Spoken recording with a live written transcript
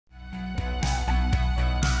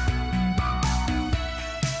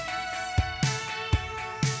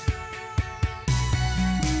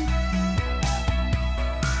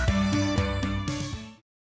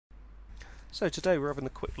So today we're having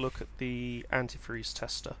a quick look at the antifreeze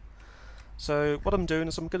tester. So what I'm doing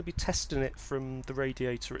is I'm going to be testing it from the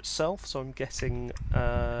radiator itself, so I'm getting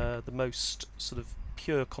the most sort of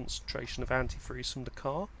pure concentration of antifreeze from the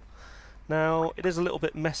car. Now it is a little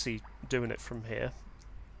bit messy doing it from here,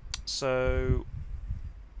 so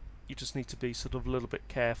you just need to be sort of a little bit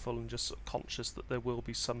careful and just sort of conscious that there will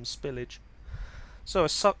be some spillage. So I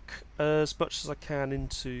suck as much as I can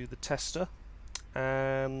into the tester,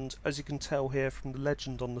 and as you can tell here from the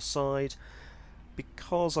legend on the side,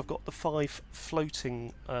 because I've got the 5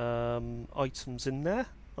 floating items in there,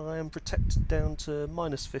 I am protected down to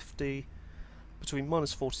 -50, between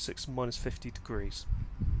 -46 and -50 degrees.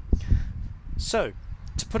 So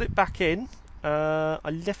to put it back in, I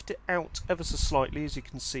lift it out ever so slightly, as you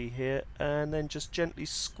can see here, and then just gently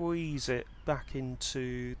squeeze it back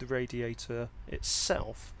into the radiator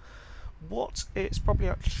itself. What it's probably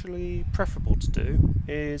actually preferable to do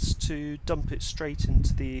is to dump it straight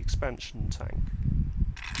into the expansion tank.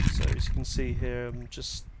 So as you can see here, I'm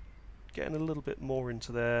just getting a little bit more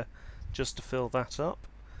into there just to fill that up,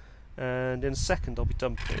 and in a second I'll be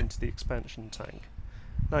dumping it into the expansion tank.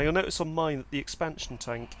 Now you'll notice on mine that the expansion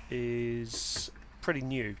tank is pretty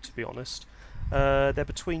new, to be honest. They're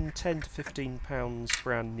between £10 to £15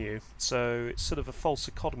 brand new, so it's sort of a false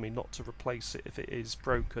economy not to replace it if it is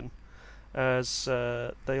broken, as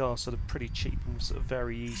they are sort of pretty cheap and sort of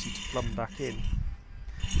very easy to plumb back in.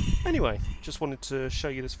 Anyway, just wanted to show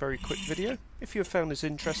you this very quick video. If you have found this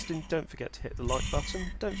interesting, don't forget to hit the like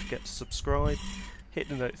button, don't forget to subscribe, hit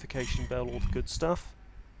the notification bell, all the good stuff,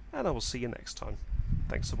 and I will see you next time.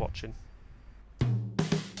 Thanks for watching.